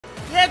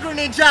Yeah,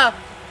 Greninja!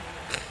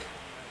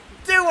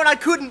 Do what I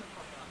couldn't!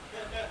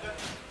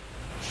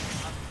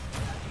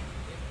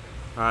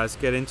 Alright, let's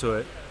get into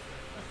it.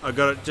 I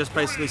got it just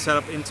basically set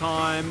up in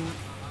time.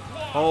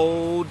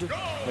 Hold.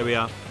 There we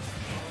are.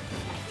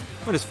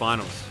 What is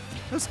finals?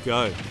 Let's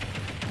go.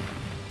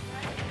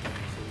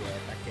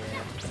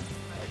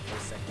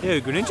 Yeah,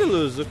 Greninja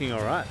was looking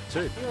alright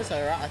too. He was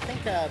alright. I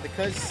think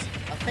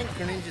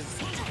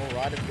Greninja's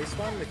alright at this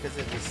one because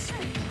of his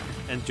speed.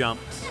 And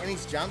jumps. And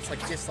his jumps,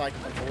 like just like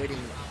avoiding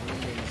Min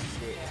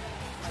shit.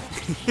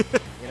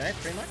 You know,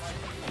 pretty much?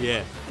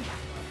 Yeah.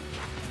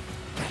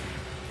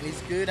 And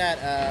he's good at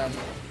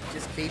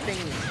just keeping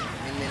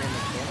Min in the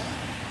corner.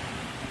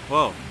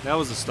 Whoa, that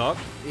was a stock.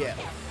 Yeah.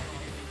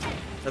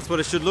 That's what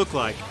it should look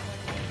like.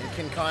 It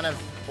can kind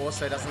of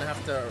also doesn't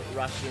have to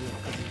rush in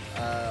because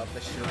of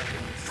the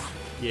shurikens.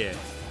 Yeah.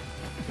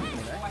 You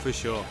know? For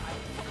sure.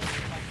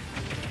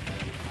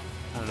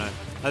 I don't know.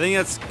 I think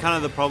that's kind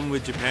of the problem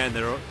with Japan.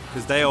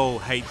 Because they all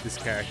hate this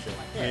character,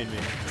 Yeah.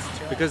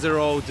 because they're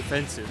all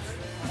defensive.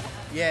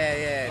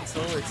 Yeah. It's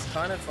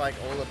kind of like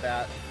all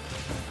about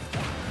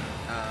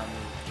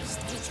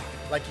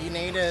like you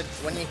need to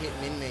when you hit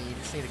Min, you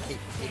just need to keep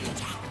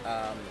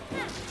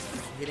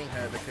hitting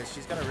her because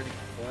she's got a really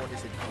poor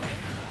disadvantage.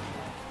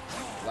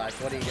 Like,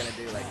 what are you gonna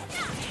do? Like,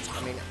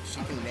 I mean,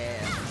 she can nair,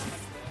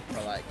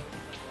 but like,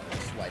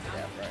 just wipe it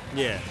out, bro.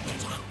 Yeah.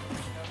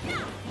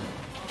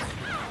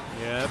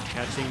 Yep,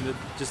 catching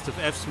just the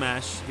F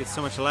smash gets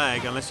so much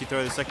lag unless you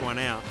throw the second one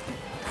out.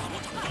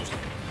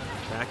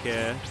 Back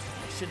air.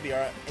 Should be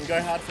alright. And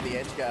go hard for the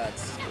edge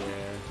guards. Yeah.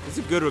 It's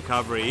a good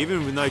recovery,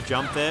 even with no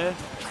jump there.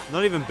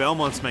 Not even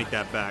Belmonts make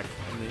that back.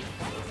 And the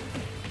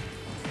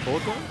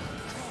fourth one?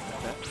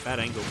 Bad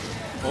angle.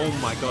 Oh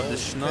my god, the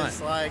Schneid.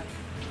 It's like,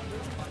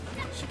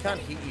 she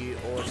can't hit you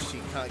or she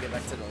can't get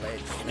back to the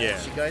ledge. You know? Yeah.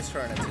 She goes for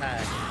an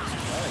attack.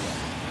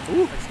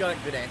 Ooh. She's got a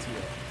good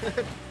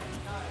anti-hit.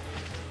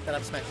 That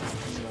up smash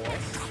is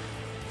enormous.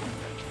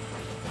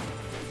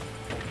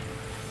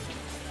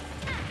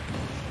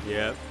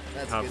 Yep.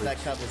 That's coverage. good.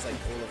 That covers like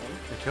all of them.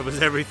 It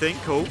covers everything.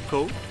 Cool.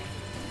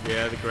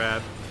 Yeah, the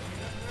grab.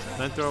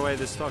 Don't throw away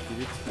the stock,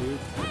 dude.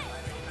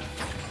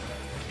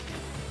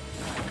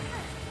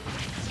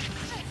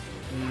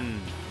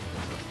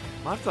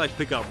 I have to like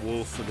pick up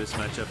Wolf for this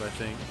matchup, I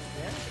think.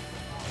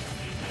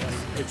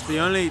 Yeah. It's the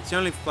only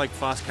like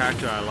fast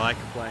character I like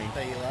playing.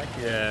 That you like?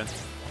 Yeah.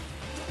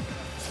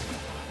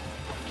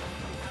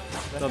 I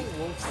think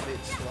Wolf's a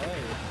bit slow.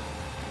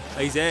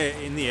 He's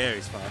in the air.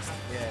 He's fast.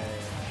 Yeah.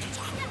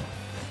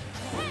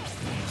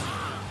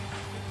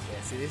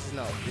 See, this is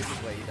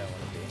where you don't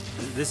want to be.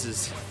 This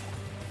is.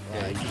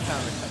 Like, you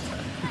can't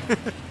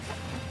recover.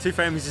 Two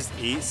frame is just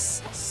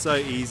so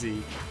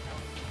easy.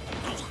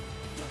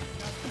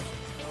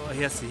 Oh,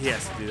 he has to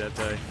do that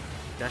though.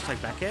 Dash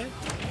like back air.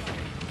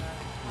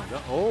 Oh my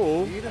god!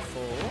 Oh.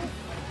 Beautiful.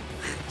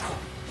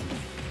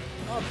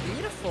 Oh,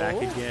 beautiful. Back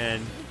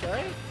again.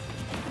 Okay.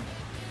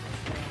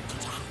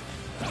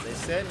 There's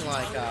certain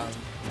like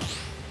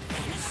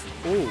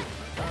Oh,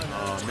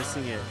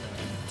 missing it.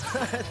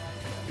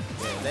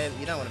 Yeah,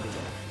 you don't want to be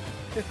there.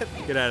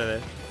 Get out of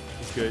there.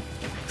 It's good.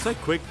 It's so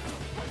quick.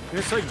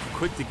 It's so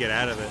quick to get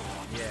out of it.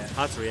 Yeah.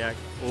 Hard to react.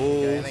 Okay,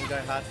 Oh. and then go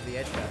hard for the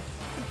edge guard.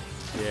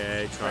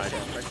 Yeah, he tried.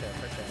 Pressure.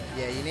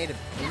 Yeah, you need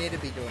to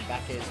be doing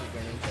back airs with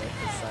Greninja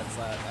because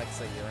that's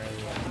your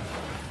only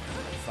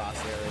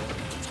fast area.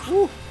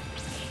 Woo.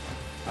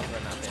 Upper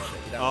and up there, but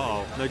you don't.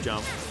 Uh-oh, no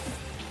jump.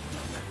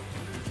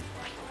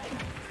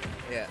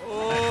 Yeah.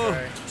 Oh.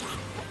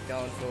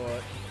 Going for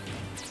it.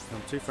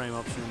 Two frame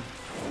option.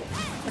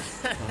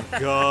 Oh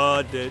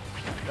god, dude.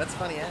 That's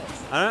funny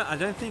as. I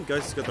don't think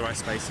Ghost has got the right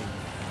spacing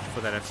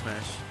for that F smash.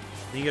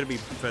 I think you gotta be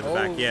further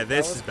back. Yeah,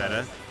 this is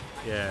better.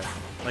 Yeah.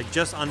 Like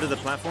just under the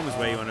platform is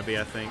where you want to be,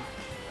 I think.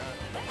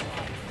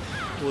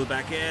 Pull the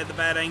back air, the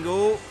bad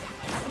angle.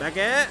 Back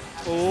air.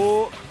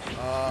 Oh.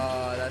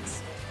 Oh,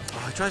 that's.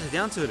 Oh, he tries to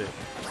down to it.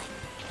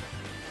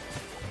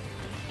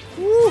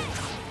 Woo.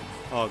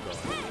 Oh god.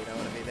 You don't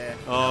want to be there.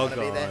 Oh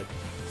god.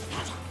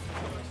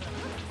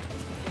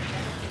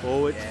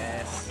 Forward.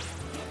 Yes.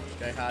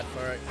 Go hard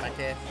for it. Back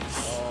air.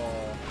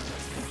 Oh.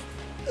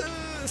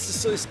 This is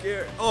so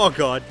scary. Oh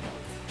god.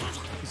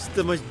 It's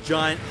the most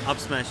giant up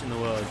smash in the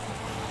world.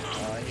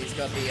 Oh, he's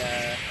got the.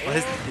 Oh,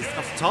 he's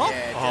off the top?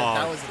 Yeah, oh.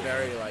 that was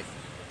very like.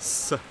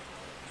 So,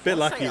 bit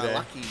lucky there.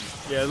 Lucky.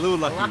 Yeah, a little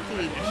lucky.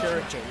 Lucky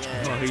shuriken,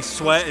 yeah. Oh, he's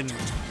sweating.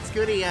 It's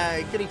good he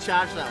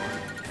charged that one.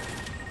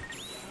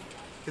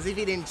 Because if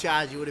he didn't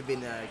charge, he would have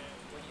been. It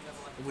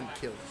wouldn't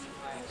kill.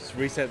 Just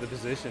reset the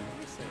position.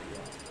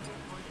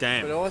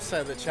 Damn. But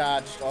also the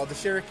charge, the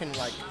shuriken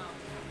like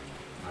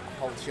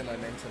holds your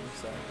momentum,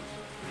 so.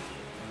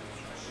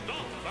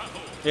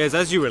 Yeah, it's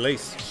as you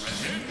release,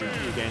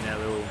 you gain that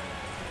little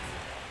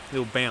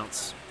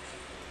bounce.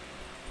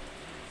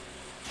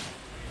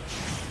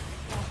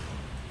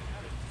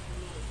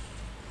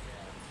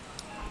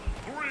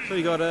 So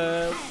you got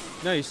no,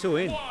 you're still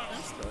in.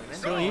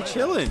 Still in. You're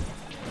chilling.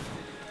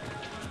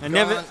 I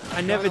never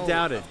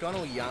doubted. I've gone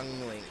all young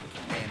Link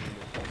and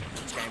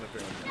Game of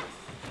Greninja.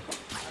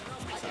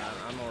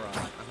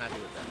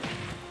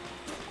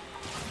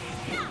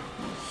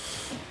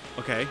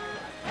 Okay.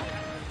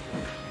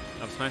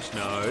 Up smash?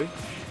 No.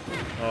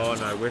 Oh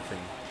no, whiffing.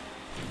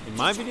 In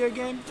my video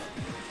game?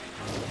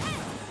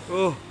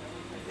 Oh.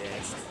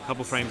 Yes.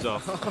 Couple frames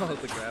off. Oh,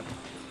 the grab.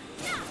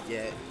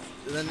 Yeah.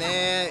 The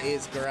nair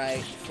is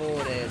great.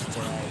 Forward air is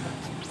great.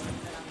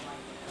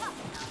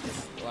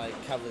 Just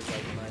like covers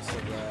like most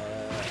of the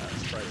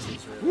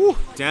approaches really. Woo!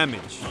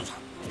 Damage. There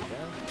you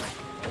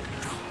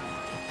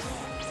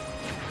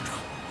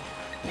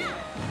go.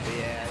 But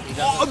yeah, he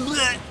doesn't.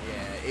 Yeah,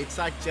 it's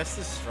like just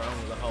as strong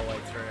the whole way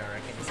through, I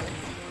reckon.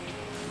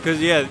 Because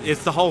yeah,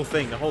 it's the whole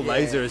thing. The whole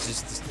laser is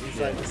just. It's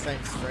like the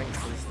same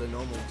strength as the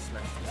normal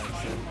smash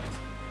attack.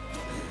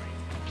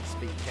 Just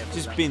be careful.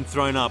 Just being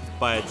thrown up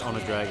by on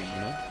a dragon,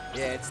 you know.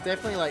 Yeah, it's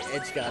definitely like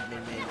edge guard mid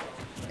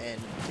and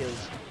kill.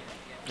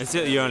 It's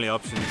the only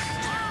options.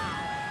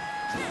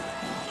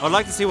 I'd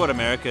like to see what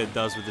America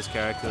does with this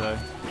character though.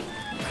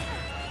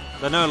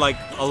 I know like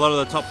a lot of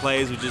the top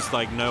players would just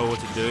like know what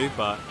to do,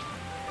 but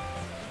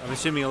I'm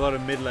assuming a lot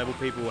of mid-level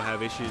people will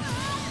have issues.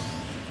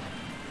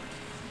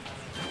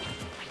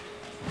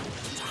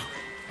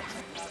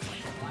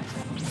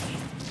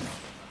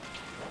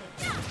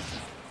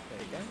 There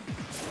you go.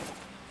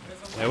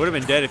 They would have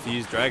been dead if you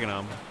used Dragon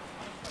Arm.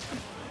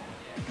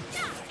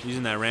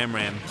 Using that Ram.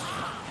 Making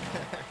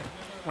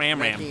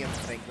them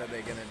think that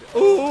they're gonna do.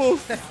 Ooh!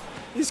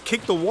 He's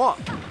kicked the what?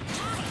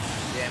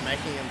 Yeah,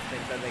 making them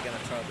think that they're gonna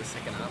throw up the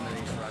second arm and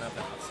then just run up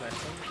and up smash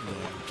them. Yeah.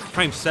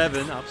 Frame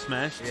 7, up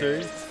smash 2.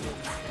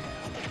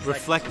 It's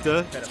Reflector.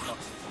 Like better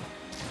foxes.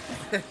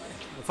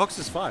 The Fox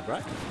is 5,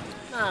 right?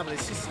 Nah, but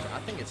it's just. I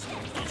think it's.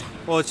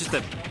 Well, it's just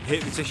a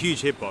hit. It's a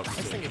huge hitbox. I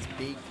just think it's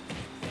big.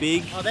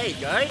 Big. Oh, there you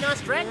go.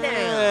 Nice drag down.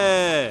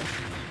 Yeah.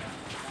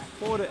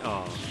 Forward it.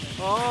 Oh.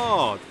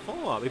 Oh,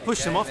 follow up. He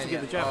pushed him off to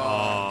get the jab.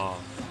 Oh.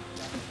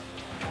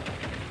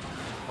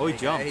 Oh, he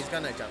jumped. He's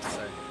got no jump,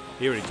 so.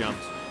 He already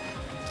jumped.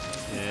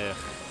 Yeah.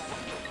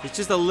 It's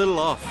just a little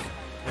off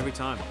every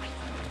time.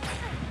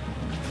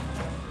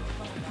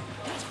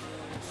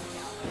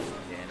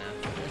 Yeah,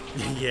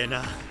 nah. Yeah,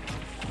 nah.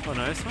 Oh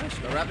no, smash.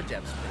 The rubber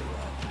jab's pretty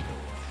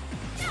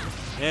well.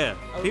 Yeah.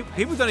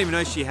 People don't even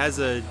know she has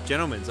a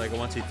gentleman's, like a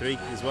 1-2-3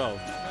 as well.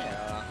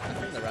 Yeah, I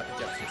think the rubber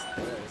jab's just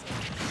better,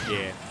 isn't it?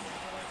 Yeah.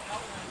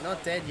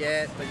 Not dead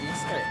yet, but you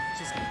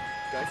just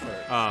go for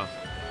it. Oh.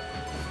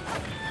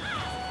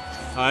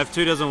 Oh,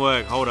 F2 doesn't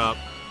work. Hold up.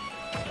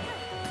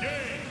 Oh,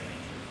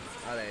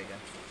 there you go.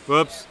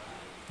 Whoops.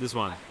 This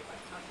one.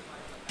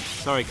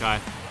 Sorry,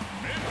 Kai.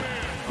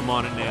 I'm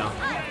on it now.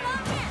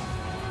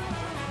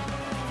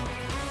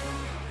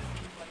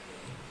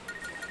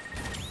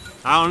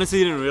 I honestly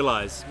didn't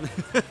realize.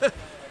 Let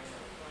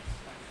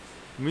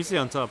me see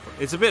on top.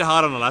 It's a bit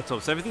hard on the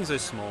laptop, so everything's so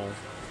small.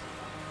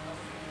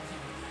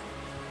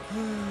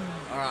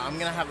 Alright, I'm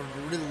gonna have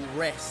a little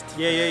rest.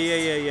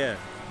 Yeah.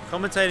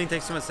 Commentating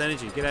takes too much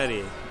energy. Get out of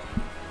here.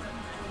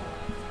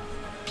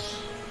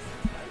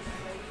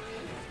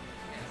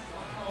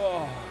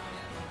 Oh.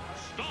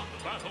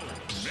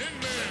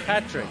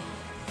 Patrick.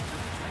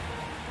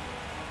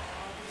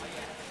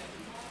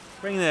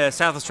 Bring the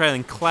South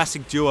Australian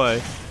classic duo.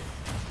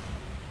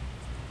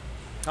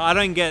 I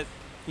don't get,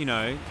 you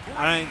know,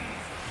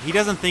 he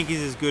doesn't think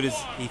he's as good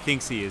as he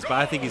thinks he is, but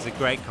I think he's a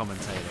great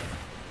commentator.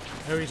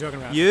 Who are you talking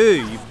about?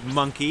 You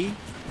monkey.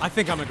 I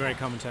think I'm a great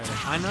commentator.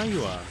 I know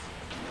you are.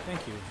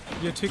 Thank you.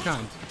 You're too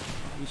kind.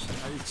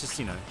 It's just,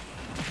 you know.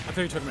 I thought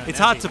you were talking about It's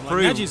Najee. hard to I'm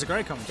prove. Like, Najee's a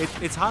great commentator.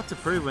 It's hard to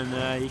prove when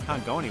you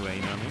can't go anywhere,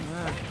 you know what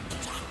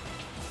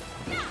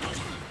I mean?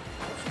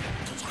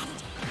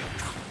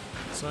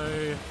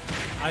 So,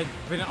 I've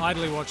been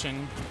idly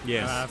watching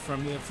Yes.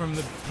 from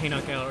the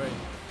peanut gallery.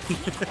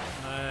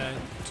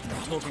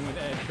 Talking with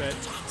Ed, but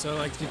so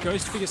like did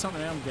Ghost figure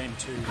something out in game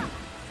 2?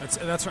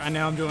 That's right. And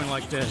now I'm doing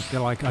like they're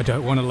like I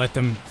don't want to let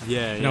them.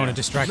 Yeah. I don't want to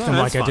distract them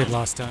that's like I did fine.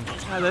 last time.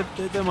 No,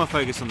 they're more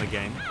focused on the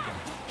game.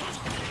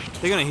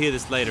 They're gonna hear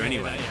this later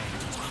anyway. Yeah.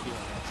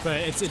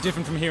 But it's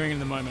different from hearing it in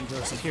the moment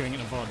versus hearing it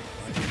in a VOD.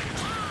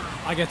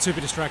 I get super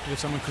distracted if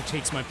someone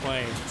critiques my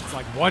play. It's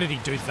like, why did he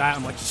do that?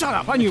 I'm like, shut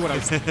up! I knew what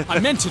I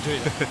meant to do.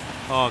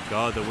 Oh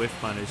god, the whiff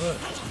punish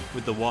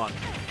with the what?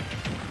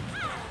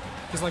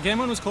 Because like game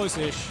 1 was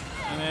close-ish,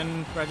 and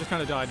then Brad just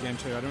kind of died game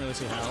 2. I don't really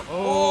see how.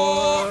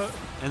 Oh!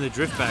 And the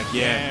drift back,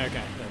 yeah.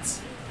 Okay.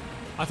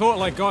 I thought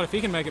like God, if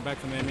he can make it back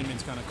from there,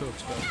 Min-Min's kind of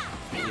cooked.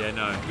 But Yeah,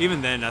 no.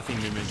 Even then, I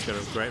think Min-Min's got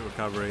a great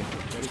recovery.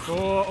 ready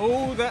for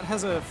oh, that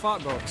has a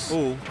fart box.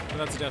 Oh, But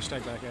that's a dash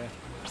tag back air.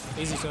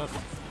 Easy stuff.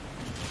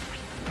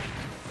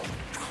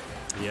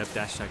 yep,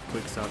 dash attack,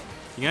 quick stuff.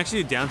 You can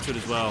actually do down to it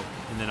as well,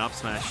 and then up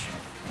smash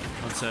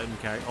on certain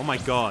characters. Oh my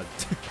god.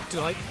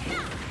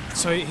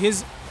 So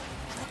here's.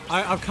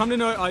 I've come to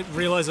know. I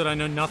realize that I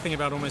know nothing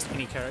about almost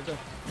any character.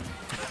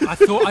 I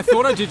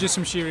thought I did just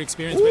some sheer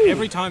experience, but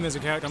every time there's a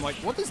character, I'm like,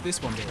 what does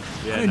this one do?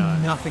 Yeah, I know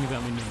no. nothing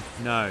about Min-Min.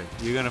 No,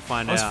 you're gonna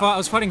find I out.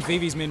 was fighting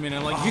Vivi's Min-Min,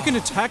 and like you can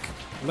attack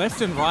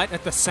left and right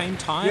at the same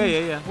time.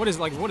 Yeah. What is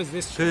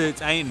this? Shit? Because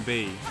it's A and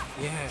B,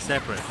 Yeah.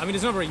 separate. I mean,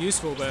 it's not very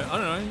useful, but I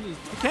don't know.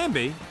 It can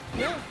be.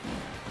 Yeah.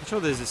 I'm sure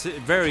there's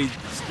very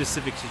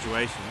specific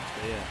situations,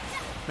 but yeah.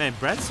 Man,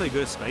 Brad's so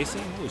good at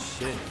spacing. Holy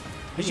shit.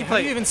 How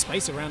do you even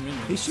space around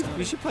minions?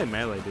 You should play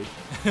melee, dude.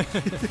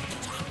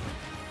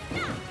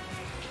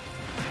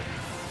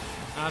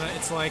 I don't know,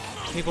 it's like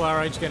people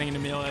our age getting into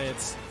melee.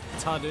 It's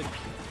hard to.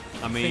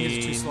 I mean,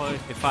 fingers too slow.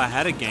 if I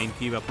had a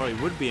GameCube, I probably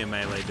would be a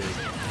melee dude.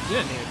 You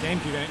don't need a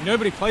GameCube.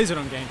 Nobody plays it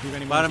on GameCube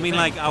anymore. But I mean,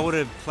 like, I would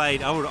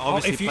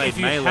obviously played if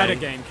you melee. had a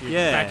GameCube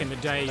back in the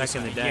day. Back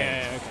in the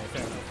day. Yeah, okay,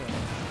 fair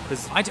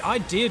enough. I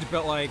did,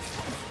 but like,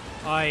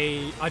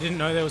 I didn't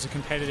know there was a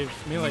competitive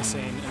melee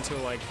scene until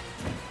like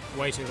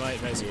way too late,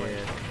 basically.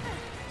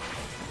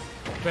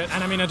 Yeah.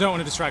 And I mean, I don't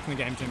want to distract from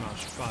the game too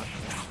much, but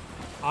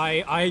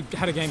I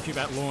had a GameCube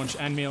at launch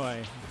and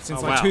melee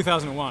since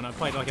 2001. I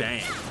played like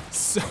Damn.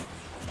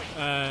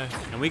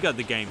 And we got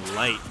the game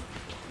late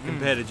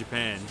compared to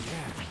Japan.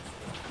 Yeah.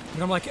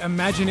 And I'm like,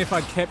 imagine if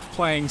I'd kept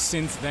playing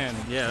since then.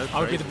 Yeah, that's I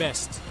would be crazy. the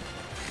best.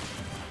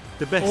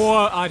 The best.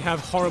 Or I'd have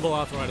horrible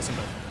arthritis in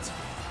both hands.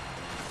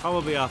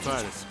 Probably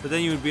arthritis. But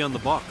then you would be on the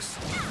box.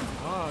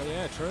 Oh,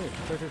 yeah, true.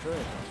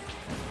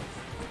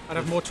 I'd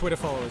have more Twitter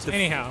followers.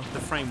 Anyhow. The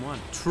frame one.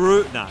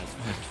 True. No.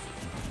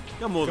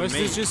 Got more Ghost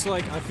than me. is just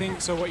like, I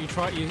think, so what you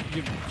try, you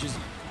just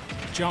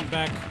jump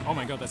back. Oh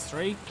my god, that's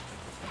 3.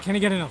 Can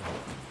you get another?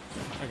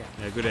 Okay.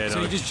 Yeah, good air So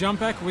you dodge. just jump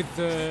back with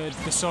the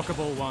soccer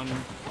ball one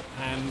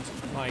and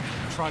like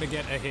try to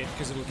get a hit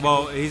because it'll kill.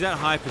 Well, he's at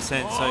high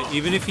percent, so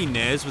even if he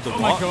nares with the Oh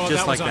my watt, god,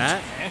 just that like was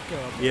that.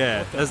 uncheckable.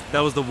 Yeah, that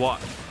was the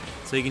watt.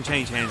 So you can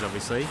change hands,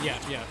 obviously. Yeah.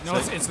 No,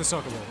 So- it's the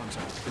soccer ball. I'm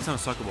sorry. It's not a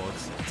soccer ball.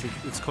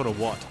 It's called a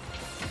watt.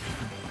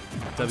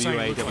 I'm saying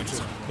it W-A-W. looks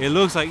like It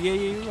looks like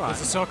you're right. It's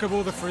the soccer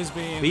ball, the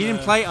frisbee, and But you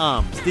didn't play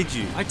arms, did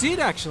you? I did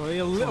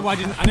actually. Well, I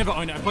didn't. I never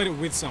owned it. I played it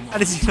with someone. How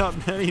does he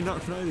not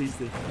know these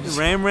things?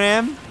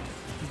 Ram,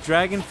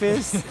 Dragon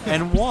Fist,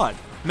 and what?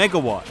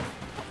 Megawatt.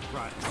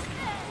 Right.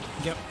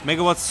 Yep.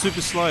 Megawatt's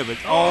super slow, but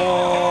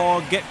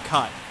get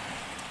cut.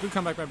 Good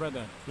comeback by Brad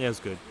there. Yeah, it was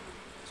good.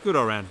 It's good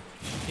all around.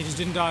 He just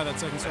didn't die that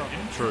second shot.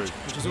 True.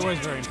 Which is always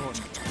very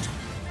important.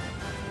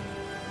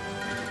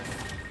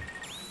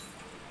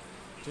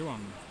 2-1.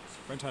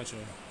 Brad Taicho.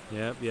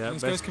 Yep.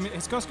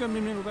 Has Gus got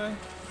mid-middle bay?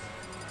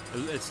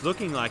 It's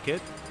looking like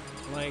it.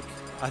 Like,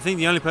 I think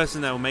the only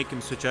person that will make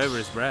him switch over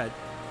is Brad.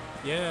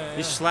 yeah.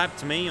 He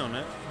slapped me on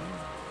it.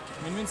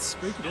 Min-Min's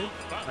spooky, dude.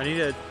 I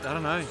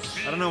don't know.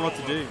 I don't know what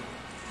to do.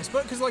 I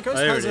suppose, because like Ghost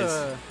There has it is.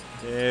 a...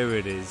 There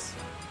it is.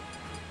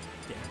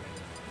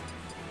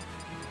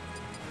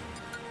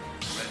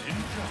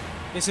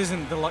 This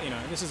isn't the,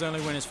 this is only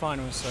winners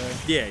finals, so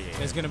Yeah.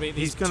 there's going to be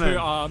these He's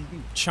gonna-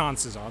 two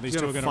chances are these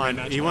two are going to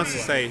rematch. He wants to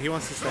one. stay. He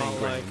wants to stay in Oh, like-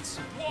 Grains.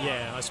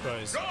 Yeah, I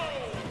suppose.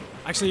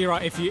 Actually, you're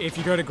right. If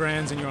you go to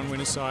Grands and you're on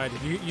winner's side,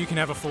 you can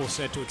have a full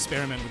set to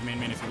experiment with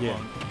Min if you Yeah.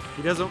 want.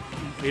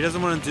 He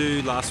doesn't want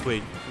to do last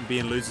week and be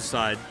in loser's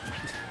side.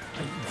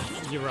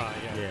 You're right.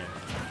 Yeah.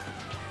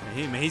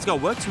 Yeah. He's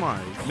got work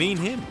tomorrow. Me and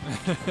him.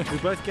 We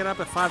both get up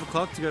at 5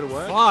 o'clock to go to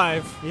work.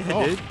 5. Yeah,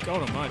 oh, dude.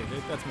 God Almighty,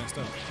 dude, that's messed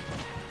up.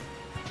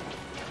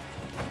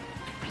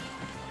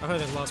 I've heard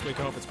this last week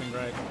off. It's been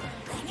great.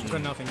 I've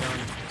got nothing going.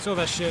 It's all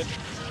that shit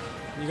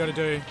you got to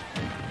do.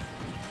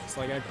 It's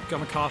like I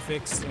got my car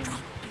fixed. And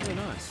Yeah,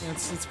 nice. yeah,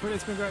 it's been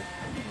great.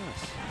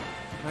 Nice.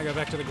 And I go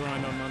back to the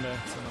grind on Monday.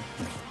 So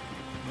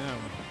yeah,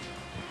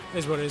 it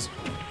is what it is.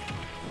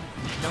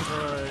 Down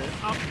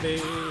throw up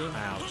the.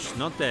 Ouch.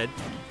 Not dead.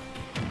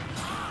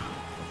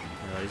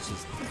 No, he's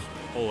just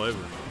all over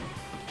him.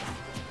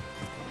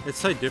 It's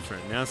so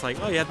different. Now it's like,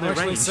 oh, you had no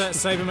Actually, range.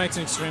 Saber makes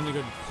an extremely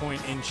good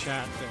point in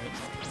chat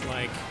that,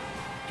 like,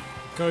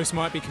 Ghost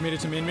might be committed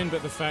to Min,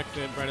 but the fact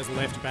that Brad has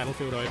left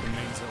Battlefield open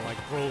means that, like,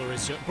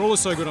 Brawler's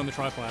so good on the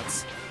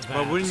triplats.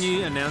 But wouldn't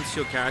you announce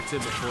your character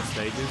before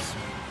stages?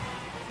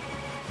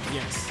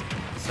 Yes.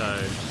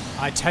 So,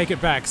 I take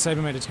it back.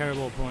 Saber made a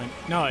terrible point.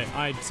 No,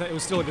 I'd say it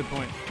was still a good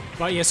point.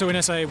 But yeah, so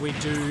in SA we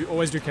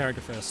always do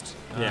character first.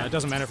 Yeah. It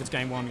doesn't matter if it's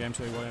game 1, game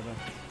 2, whatever.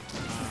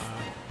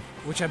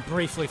 Which I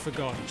briefly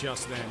forgot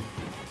just then.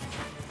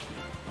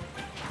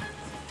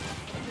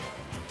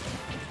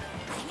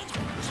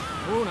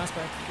 Oh, nice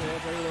back. Yeah,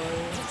 very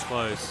low. it's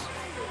close.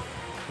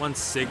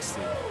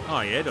 160. Oh,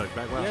 yeah, dodge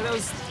back well. Yeah, that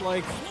was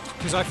like...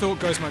 Because I thought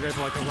Ghost might go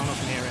for like a run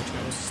off an air edge.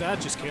 That was sad,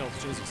 just killed.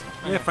 Jesus.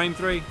 Yeah, frame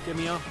 3. Get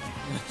me off.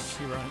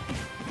 You're right.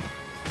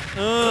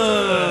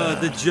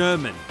 The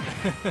German.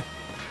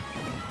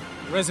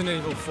 Resident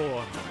Evil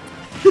 4.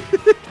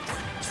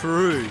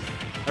 True.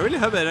 I really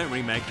hope they don't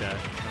remake that.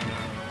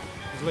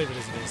 Just leave it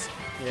as it is.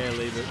 Yeah,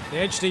 leave it. The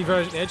HD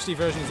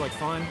version is like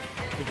fine.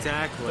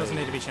 Exactly. Doesn't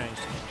need to be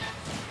changed.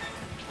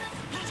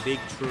 Big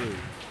true.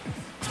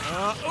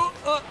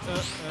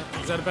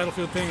 Is that a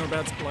Battlefield thing or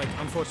about like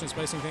unfortunate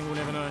spacing thing? We'll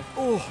never know.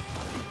 Oh,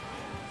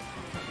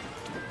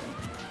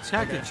 This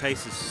character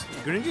chases.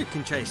 Greninja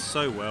can chase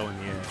so well in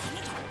the air.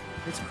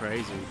 It's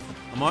crazy.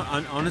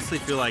 I honestly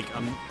feel like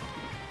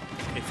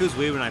it feels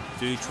weird when I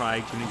do try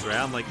Greninja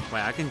out. I'm like,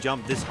 wait, I can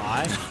jump this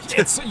high?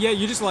 yeah.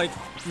 You just like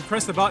you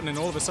press the button and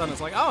all of a sudden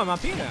it's like, oh, I'm up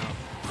here now.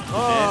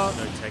 Oh.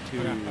 No Teku.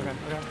 Okay.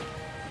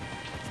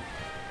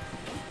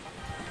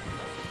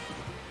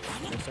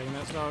 Just taking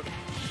that stock.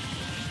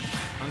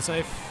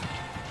 Unsafe.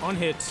 On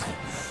hit.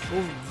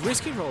 Oh,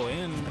 risky roll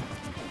in.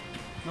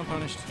 Not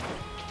punished.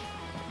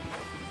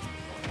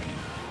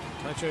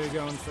 Taicho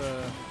going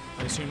for,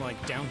 I assume,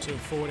 like down to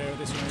forward air at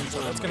this range.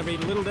 So that's going to be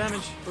little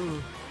damage.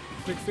 Ooh,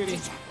 quick fitty.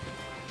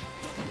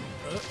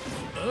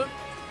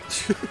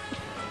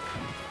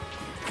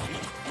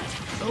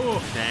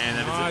 Oh,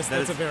 Man, nice.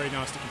 That's a very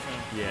nasty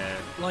confirm. Yeah.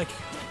 Like,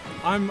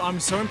 I'm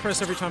so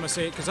impressed every time I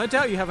see it because I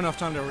doubt you have enough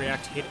time to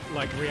react to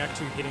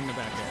hitting the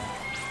back air.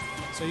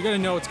 So you got to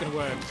know it's going to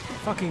work.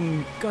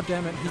 Fucking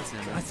goddamn it!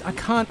 I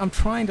can't. I'm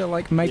trying to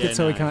like make it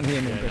so he can't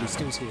hear me, but he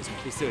still hears me.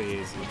 He still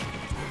hears you.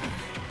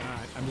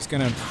 Alright, I'm just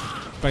gonna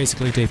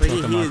basically deep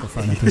throat the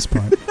microphone at this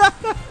point.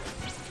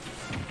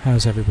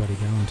 How's everybody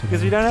going today?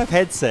 Because we don't have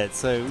headsets,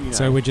 so you know.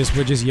 So we're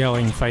just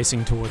yelling,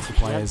 facing towards the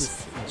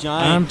players.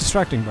 Giant. I'm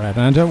distracting Brad,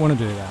 and I don't want to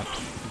do that.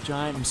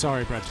 Giant. I'm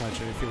sorry, Brad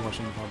Taicho, if you're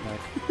watching the pod back.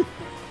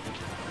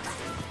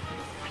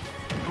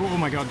 Oh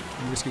my god,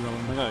 I'm risky rolling.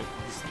 Oh my god,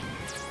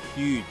 it's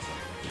huge.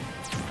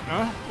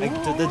 Like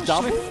the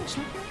double.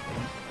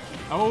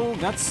 Oh,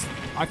 that's.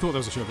 I thought that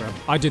was a short grab.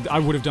 I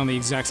would have done the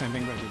exact same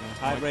thing, but I did that.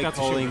 High break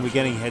polling. We're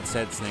getting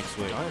headsets next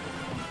week.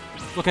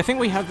 Look, I think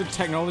we have the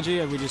technology,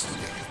 and we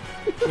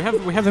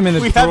have them in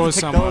the drawers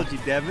somewhere. Technology,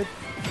 damn it.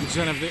 We just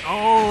don't have the.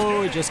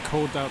 Oh, we just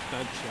called out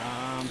that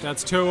jump.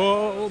 That's too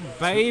old,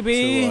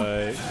 baby.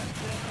 I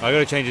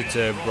gotta change it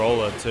to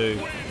roller too.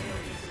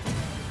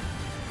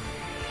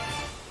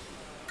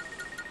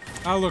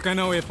 Oh look, I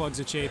know earplugs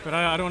are cheap, but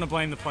I don't want to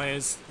blame the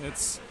players.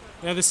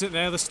 They're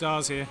the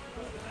stars here.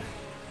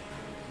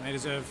 They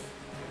deserve.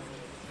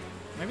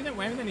 Maybe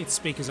they need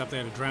speakers up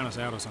there to drown us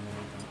out or something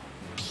like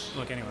that.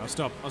 Look, anyway, I'll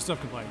stop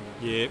complaining.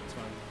 Yep. It's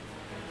fine.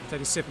 I'll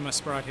take a sip of my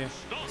Sprite here.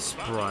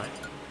 Sprite.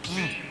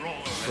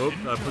 Oh,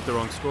 I put the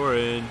wrong score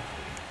in.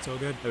 It's all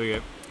good. There we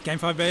go. Game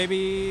 5,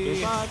 baby.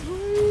 Game 5.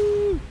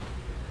 Woo.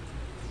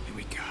 Here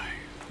we go.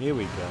 Here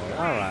we go.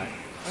 All right.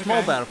 Small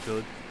Okay.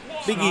 battlefield.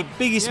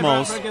 Biggie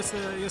smalls. But I guess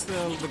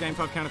the Game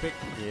 5 counter pick.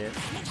 Yeah.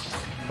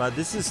 But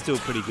this is still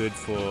pretty good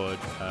for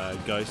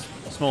Ghost.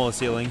 Smaller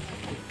ceiling.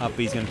 Up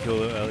B's going to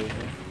kill it earlier.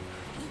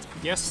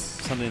 Yes.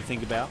 Something to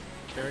think about.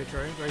 Very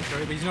true, very true.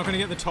 But he's not going to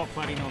get the top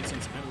plating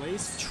nonsense at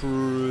least.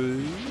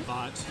 True.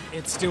 But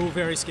it's still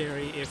very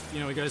scary if, he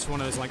goes for one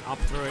of those like up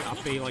throw,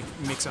 up B like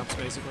mix-ups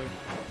basically.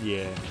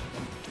 Yeah.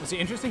 It's the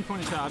interesting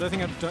point is I don't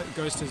think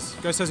Ghost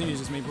hasn't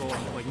used his meatball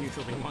on like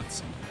neutral B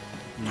once.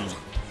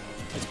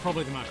 It's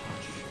probably the Mark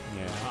Punch.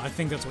 Yeah. I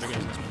think that's what it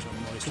goes this much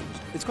on most.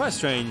 It's quite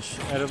strange.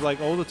 Out of like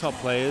all the top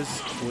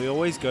players, we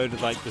always go to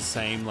like the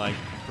same like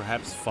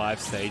perhaps 5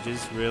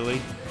 stages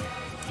really.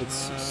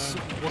 It's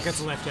what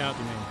gets left out,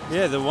 you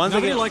mean? yeah, the ones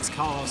Nobody that likes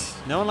Carlos.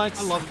 no one likes.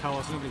 I love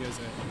Carlos. Nobody goes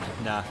there.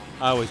 Nah,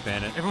 I always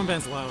ban it. Everyone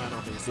bans low out,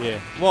 obviously. Yeah.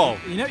 Well,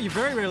 You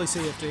very rarely see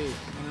FD.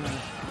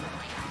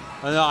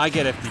 I know I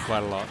get FD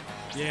quite a lot.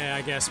 Yeah,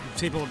 I guess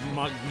people are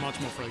much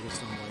more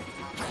focused on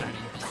like banning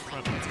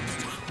prep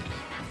teams.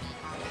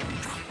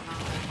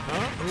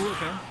 Oh,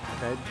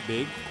 okay. Okay,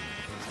 big.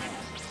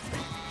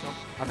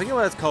 I think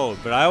it's cold,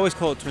 but I always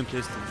call it twin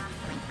piston.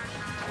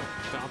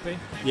 The up B?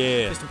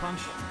 Yeah. Piston punch?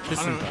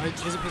 Piston I don't know.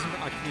 punch. Is it piston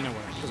punch? You know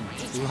what? It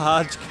doesn't matter.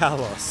 Large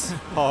Kalos.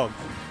 Hog.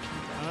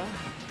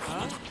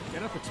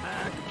 Get up,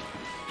 attack.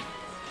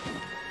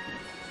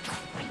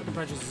 The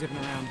Bridge is zipping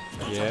around.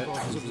 Yeah.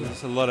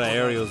 There's a lot of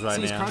aerials right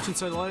See, he's now. crouching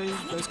so low,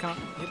 those can't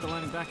hit the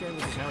landing back end,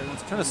 which is how he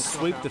wants to Trying to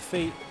sweep the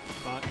feet.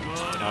 But,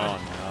 Oh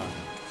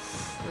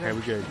no. Okay,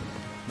 we're good.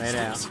 Made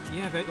out.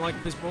 Yeah, but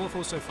like this ball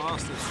falls so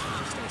fast, it's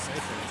just stay safe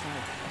there. It's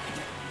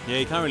not. Yeah,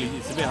 you can't really.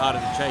 It's a bit harder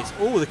to chase.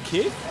 Oh, the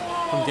kick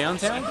from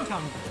downtown. Every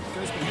time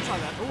Ghost been hit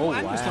like that. Oh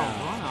and just wow.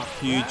 don't run up.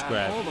 Huge All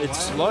grab. the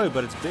It's way. slow,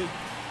 but it's big.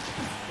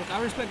 Look,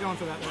 I respect going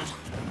for that though.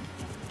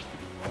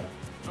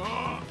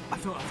 Oh, I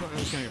thought I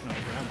was going to get another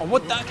grab. Oh,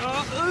 what the?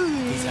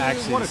 It's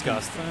actually What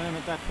disgusting. a confirm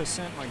at that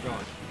percent, my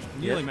god.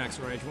 Nearly max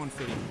rage,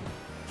 150.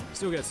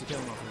 Still gets the kill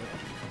off of it.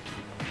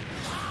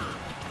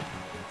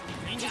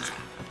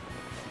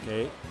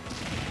 Okay.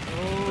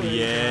 Oh,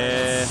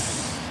 Yeah.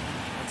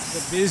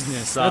 That's the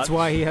business. Such- That's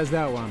why he has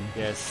that one.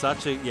 Yeah,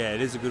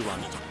 it is a good one.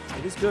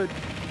 It is good.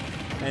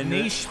 And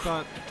Niche,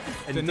 but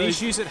and the those-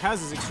 niche use it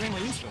has is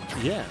extremely useful.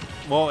 Yeah.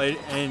 Well,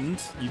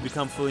 and you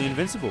become fully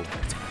invincible.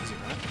 It's crazy,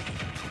 right?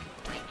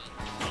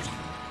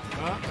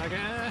 Oh, back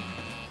air.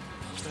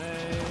 Stay.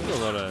 There's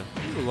a lot of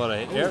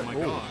Oh my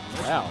god.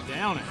 Wow.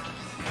 Down it.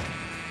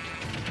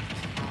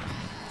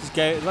 This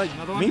game, like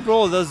Another one? me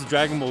Brawler does the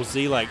Dragon Ball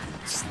Z like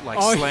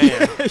Oh, slam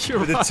yeah, you're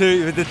with right.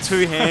 the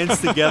two hands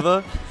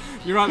together.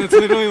 You're right. That's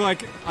literally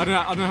like I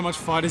don't know how much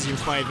fighters you've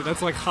played, but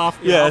that's like half.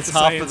 Yeah, half it's the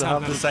half Saiyans of the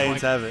have Saiyans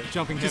like, have it.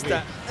 Jumping Just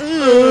heavy.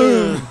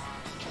 that.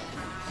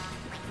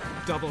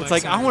 Double. It's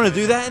like I want to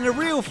do that in a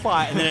real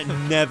fight, and then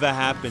it never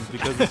happens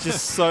because it's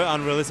just so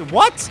unrealistic.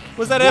 What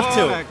was that F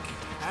tilt? What a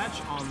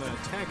catch on the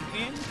tech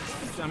in.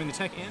 I mean the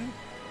tech in.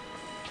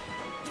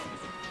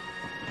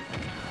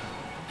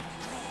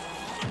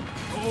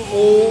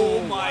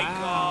 Oh my Wow.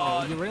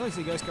 god! You rarely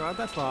see Ghost go out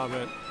that far,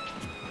 but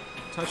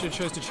Taicho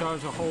chose to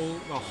charge the whole.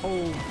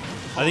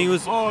 I think it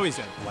was. Oh, he's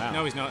dead. Wow.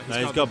 No, he's not. No,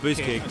 he's got boost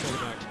kick. I take it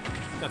back.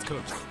 That's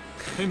cooked.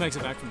 Who makes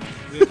it back from that?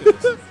 Look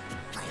at this.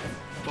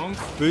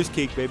 Bonk. Boost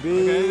kick, baby.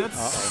 Okay,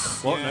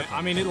 that's. What? Yeah, No.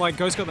 I mean, it like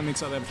Ghost got the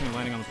mix up there between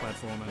landing on the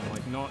platform and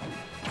like not.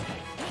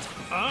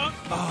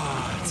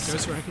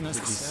 Ghost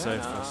recognized This the is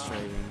set. so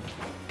frustrating.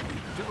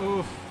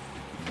 Oh,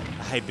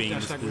 I hate being in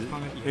this Hashtag position. whip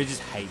on it, yeah. I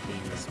just hate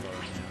being in this spot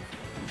right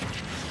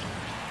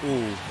now.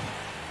 Ooh. You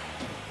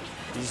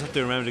just have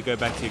to remember to go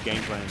back to your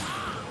game plan.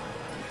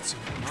 it's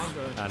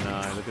Margo. I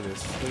know, look at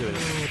this. Look at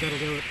this. Oh, that'll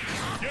do it.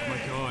 Oh my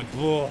god.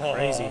 Whoa.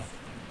 Crazy. Nail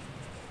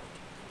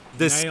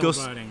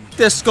Disgust. biting.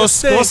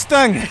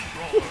 Disgusting.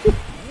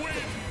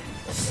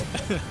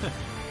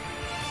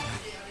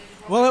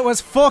 Well, it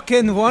was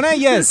fucking one of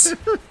yes.